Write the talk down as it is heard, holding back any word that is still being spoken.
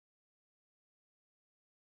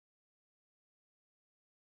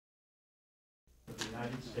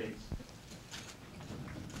United States.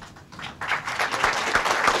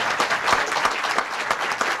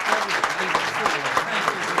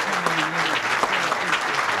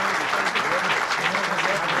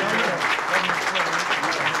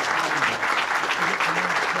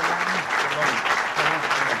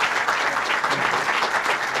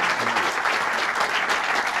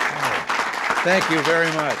 Thank you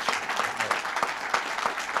very much.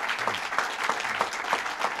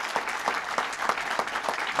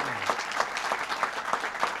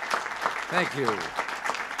 Thank you.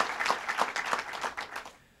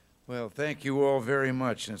 Well, thank you all very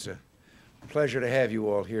much. It's a pleasure to have you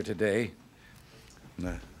all here today. And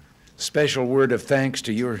a special word of thanks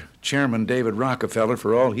to your chairman, David Rockefeller,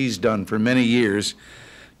 for all he's done for many years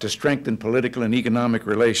to strengthen political and economic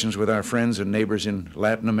relations with our friends and neighbors in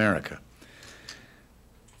Latin America.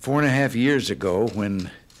 4.5 years ago, when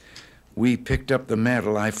we picked up the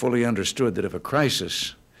mantle, I fully understood that if a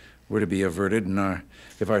crisis were to be averted and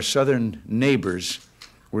if our southern neighbors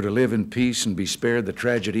were to live in peace and be spared the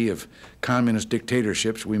tragedy of communist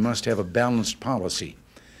dictatorships, we must have a balanced policy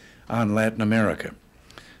on Latin America.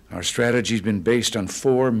 Our strategy has been based on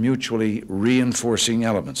 4 mutually reinforcing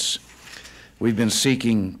elements. We've been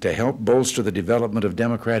seeking to help bolster the development of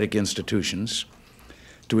democratic institutions,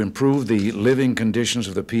 to improve the living conditions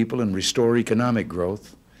of the people and restore economic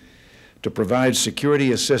growth, to provide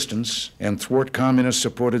security assistance and thwart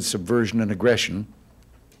communist-supported subversion and aggression,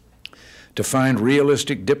 to find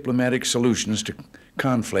realistic diplomatic solutions to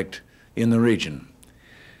conflict in the region.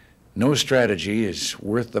 No strategy is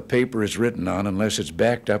worth the paper it's written on unless it's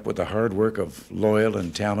backed up with the hard work of loyal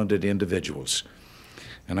and talented individuals.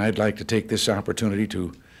 And I'd like to take this opportunity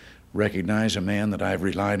to recognize a man that I've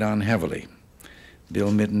relied on heavily.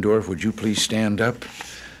 Bill Mittendorf, would you please stand up?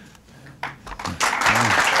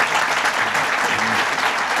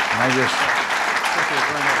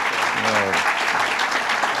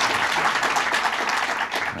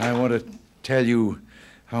 I want to tell you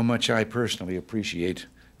how much I personally appreciate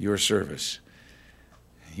your service.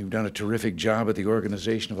 You've done a terrific job at the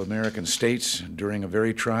Organization of American States during a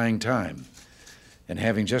very trying time. And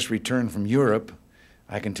having just returned from Europe,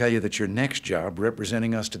 I can tell you that your next job,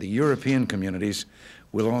 representing us to the European communities,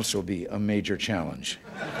 will also be a major challenge.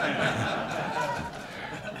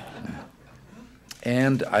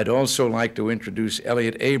 And I'd also like to introduce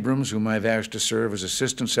Elliott Abrams, whom I've asked to serve as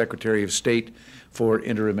Assistant Secretary of State for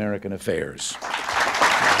Inter-American Affairs.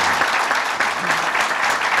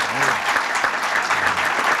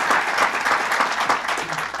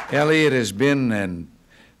 Elliott has been an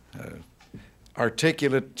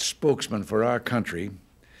articulate spokesman for our country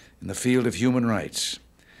in the field of human rights,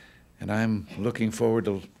 and I'm looking forward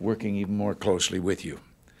to working even more closely with you.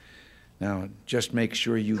 Now, just make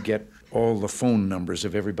sure you get all the phone numbers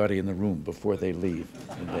of everybody in the room before they leave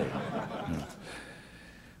today. No.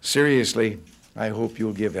 Seriously, I hope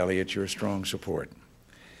you'll give Elliott your strong support.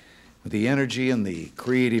 With the energy and the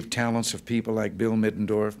creative talents of people like Bill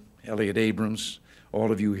Mittendorf, Elliott Abrams,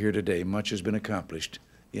 all of you here today, much has been accomplished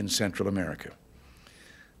in Central America.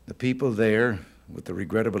 The people there, with the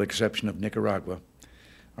regrettable exception of Nicaragua,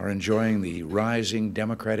 are enjoying the rising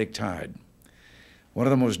democratic tide. One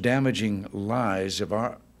of the most damaging lies of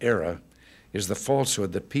our era is the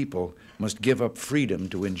falsehood that people must give up freedom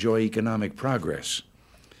to enjoy economic progress.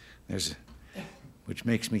 Which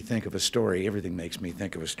makes me think of a story. Everything makes me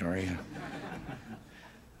think of a story.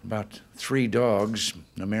 About 3 dogs,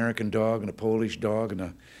 an American dog and a Polish dog and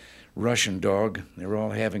a Russian dog. They were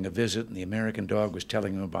all having a visit, and the American dog was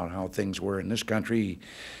telling them about how things were in this country.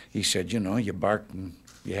 He said, you know, you bark, and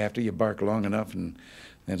you bark long enough, and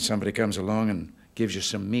then somebody comes along and gives you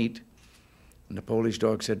some meat. And the Polish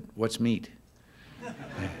dog said, what's meat? The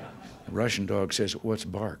Russian dog says, what's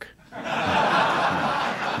bark?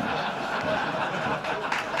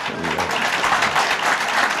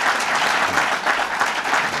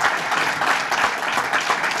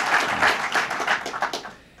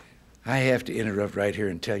 I have to interrupt right here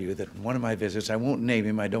and tell you that one of my visits, I won't name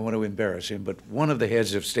him, I don't want to embarrass him, but one of the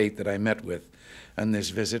heads of state that I met with on this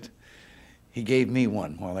visit, he gave me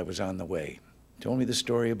one while I was on the way. Told me the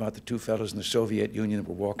story about the 2 fellows in the Soviet Union that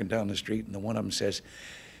were walking down the street, and the one of them says,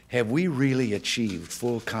 have we really achieved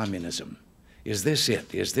full communism? Is this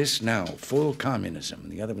it? Is this now full communism?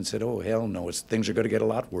 And the other one said, oh, hell no, things are going to get a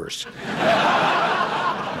lot worse.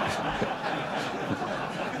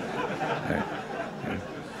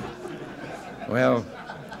 Well,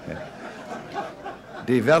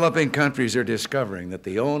 developing countries are discovering that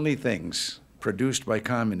the only things produced by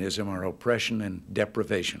communism are oppression and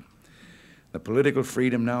deprivation. The political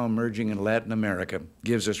freedom now emerging in Latin America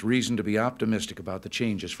gives us reason to be optimistic about the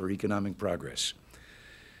changes for economic progress.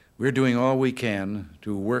 We're doing all we can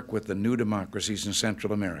to work with the new democracies in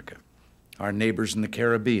Central America, our neighbors in the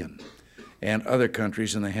Caribbean, and other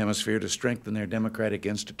countries in the hemisphere to strengthen their democratic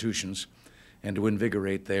institutions and to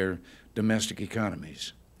invigorate their domestic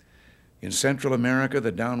economies. In Central America,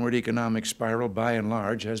 the downward economic spiral, by and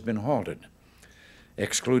large, has been halted.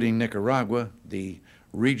 Excluding Nicaragua, the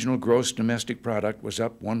regional gross domestic product was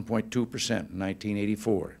up 1.2% in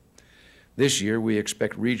 1984. This year, we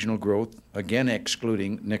expect regional growth, again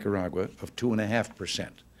excluding Nicaragua, of 2.5%.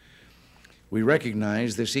 We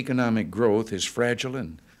recognize this economic growth is fragile,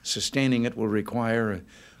 and sustaining it will require a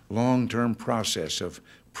long-term process of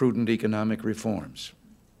prudent economic reforms.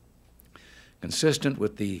 Consistent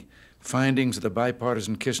with the findings of the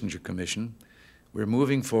bipartisan Kissinger Commission, we're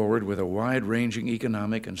moving forward with a wide-ranging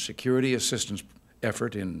economic and security assistance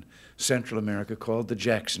effort in Central America called the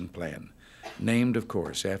Jackson Plan, named, of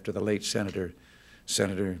course, after the late Senator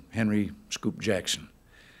Henry Scoop Jackson.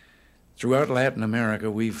 Throughout Latin America,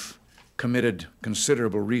 we've committed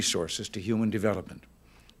considerable resources to human development.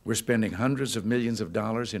 We're spending hundreds of millions of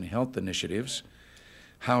dollars in health initiatives,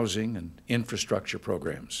 housing and infrastructure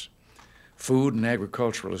programs, food and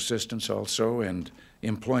agricultural assistance also, and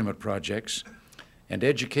employment projects, and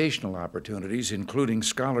educational opportunities, including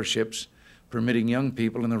scholarships permitting young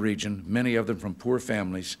people in the region, many of them from poor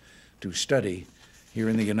families, to study here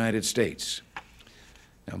in the United States.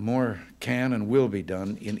 Now, more can and will be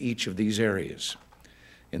done in each of these areas.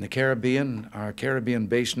 In the Caribbean, our Caribbean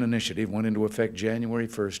Basin Initiative went into effect January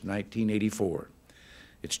 1st, 1984.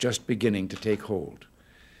 It's just beginning to take hold.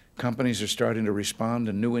 Companies are starting to respond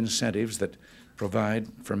to new incentives that provide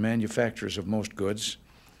for manufacturers of most goods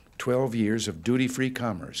 12 years of duty-free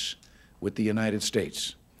commerce with the United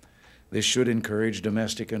States. This should encourage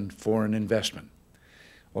domestic and foreign investment.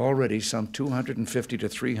 Already, some 250 to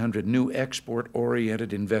 300 new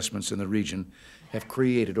export-oriented investments in the region have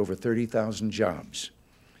created over 30,000 jobs.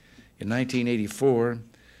 In 1984,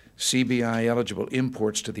 CBI-eligible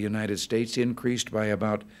imports to the United States increased by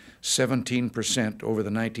about 17% over the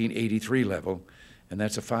 1983 level, and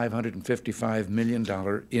that's a $555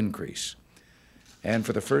 million increase. And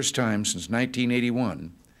for the first time since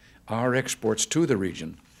 1981, our exports to the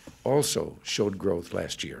region also showed growth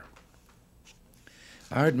last year.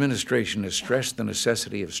 Our administration has stressed the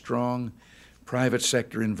necessity of strong private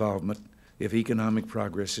sector involvement if economic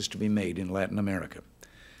progress is to be made in Latin America.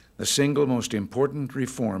 The single most important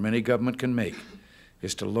reform any government can make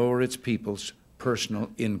is to lower its people's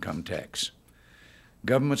personal income tax.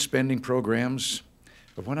 Government spending programs,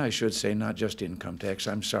 but when I should say not just income tax,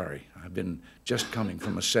 I'm sorry, I've been just coming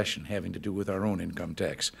from a session having to do with our own income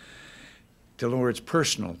tax, to lower its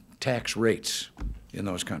personal tax rates in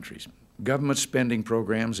those countries. Government spending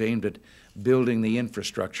programs aimed at building the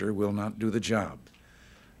infrastructure will not do the job.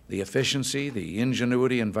 The efficiency, the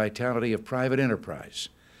ingenuity, and vitality of private enterprise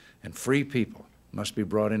and free people must be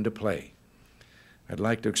brought into play. I'd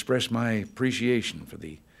like to express my appreciation for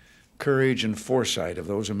the courage and foresight of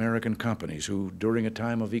those American companies who, during a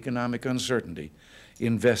time of economic uncertainty,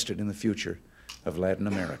 invested in the future of Latin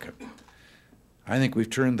America. I think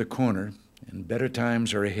we've turned the corner, and better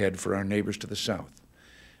times are ahead for our neighbors to the south.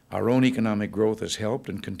 Our own economic growth has helped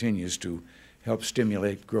and continues to help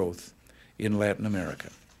stimulate growth in Latin America.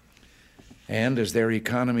 And as their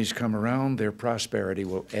economies come around, their prosperity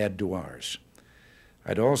will add to ours.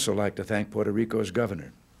 I'd also like to thank Puerto Rico's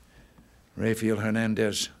governor, Rafael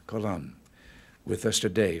Hernandez Colon, with us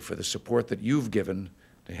today for the support that you've given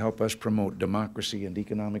to help us promote democracy and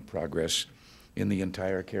economic progress in the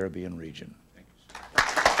entire Caribbean region. Thank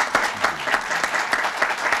you.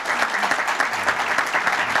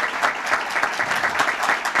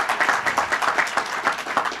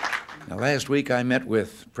 Now, last week I met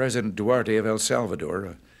with President Duarte of El Salvador,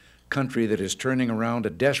 a country that is turning around a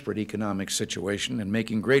desperate economic situation and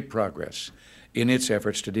making great progress in its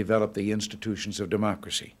efforts to develop the institutions of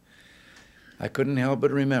democracy. I couldn't help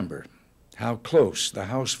but remember how close the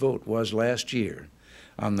House vote was last year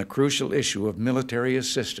on the crucial issue of military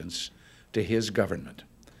assistance to his government.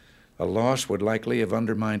 A loss would likely have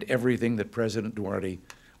undermined everything that President Duarte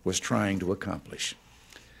was trying to accomplish.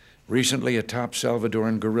 Recently, a top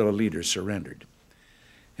Salvadoran guerrilla leader surrendered.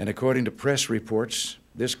 And according to press reports,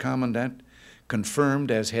 this commandant confirmed,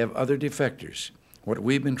 as have other defectors, what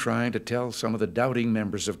we've been trying to tell some of the doubting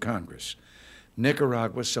members of Congress.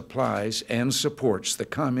 Nicaragua supplies and supports the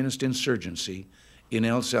communist insurgency in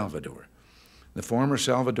El Salvador. The former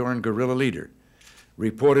Salvadoran guerrilla leader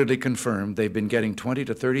reportedly confirmed they've been getting 20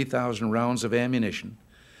 to 30,000 rounds of ammunition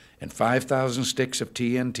and 5,000 sticks of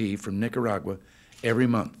TNT from Nicaragua every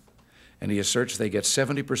month. And he asserts they get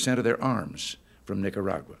 70% of their arms from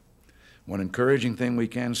Nicaragua. One encouraging thing we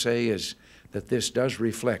can say is that this does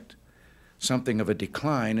reflect something of a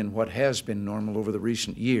decline in what has been normal over the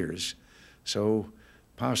recent years, so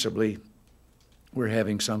possibly we're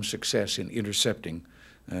having some success in intercepting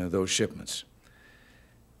those shipments.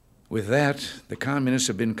 With that, the communists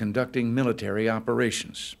have been conducting military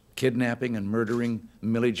operations, kidnapping and murdering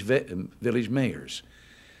village mayors,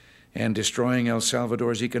 and destroying El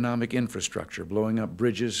Salvador's economic infrastructure, blowing up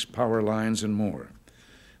bridges, power lines, and more.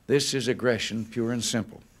 This is aggression, pure and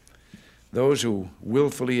simple. Those who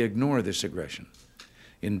willfully ignore this aggression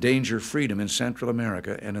endanger freedom in Central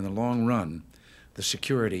America and, in the long run, the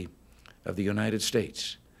security of the United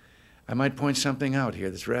States. I might point something out here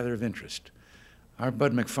that's rather of interest. Our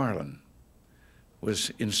Bud McFarlane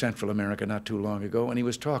was in Central America not too long ago, and he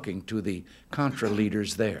was talking to the Contra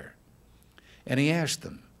leaders there. And he asked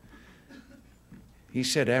them, he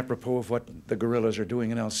said, apropos of what the guerrillas are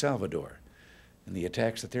doing in El Salvador and the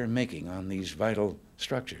attacks that they're making on these vital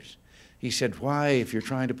structures, he said, why, if you're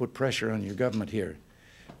trying to put pressure on your government here,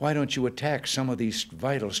 why don't you attack some of these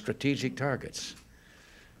vital strategic targets?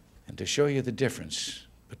 And to show you the difference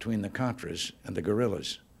between the Contras and the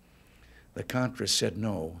guerrillas, the Contras said,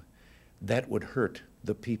 no, that would hurt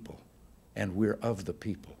the people, and we're of the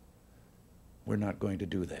people. We're not going to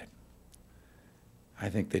do that. I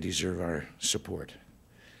think they deserve our support.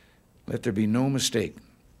 Let there be no mistake,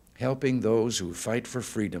 helping those who fight for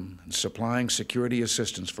freedom and supplying security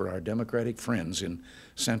assistance for our democratic friends in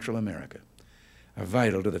Central America are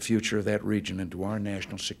vital to the future of that region and to our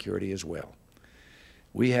national security as well.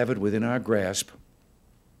 We have it within our grasp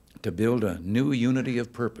to build a new unity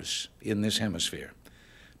of purpose in this hemisphere,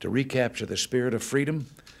 to recapture the spirit of freedom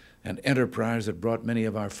and enterprise that brought many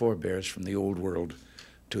of our forebears from the old world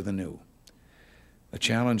to the new. The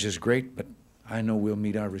challenge is great, but I know we'll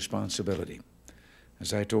meet our responsibility.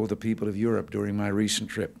 As I told the people of Europe during my recent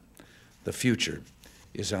trip, the future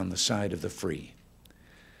is on the side of the free.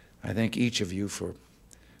 I thank each of you for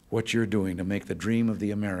what you're doing to make the dream of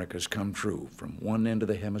the Americas come true from one end of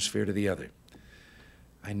the hemisphere to the other.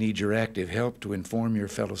 I need your active help to inform your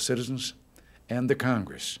fellow citizens and the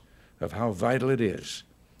Congress of how vital it is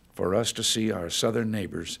for us to see our southern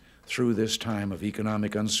neighbors through this time of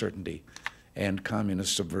economic uncertainty and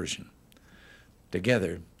communist subversion.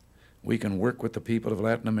 Together, we can work with the people of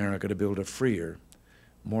Latin America to build a freer,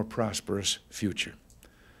 more prosperous future.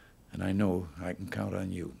 And I know I can count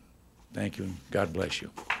on you. Thank you, and God bless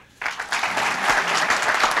you.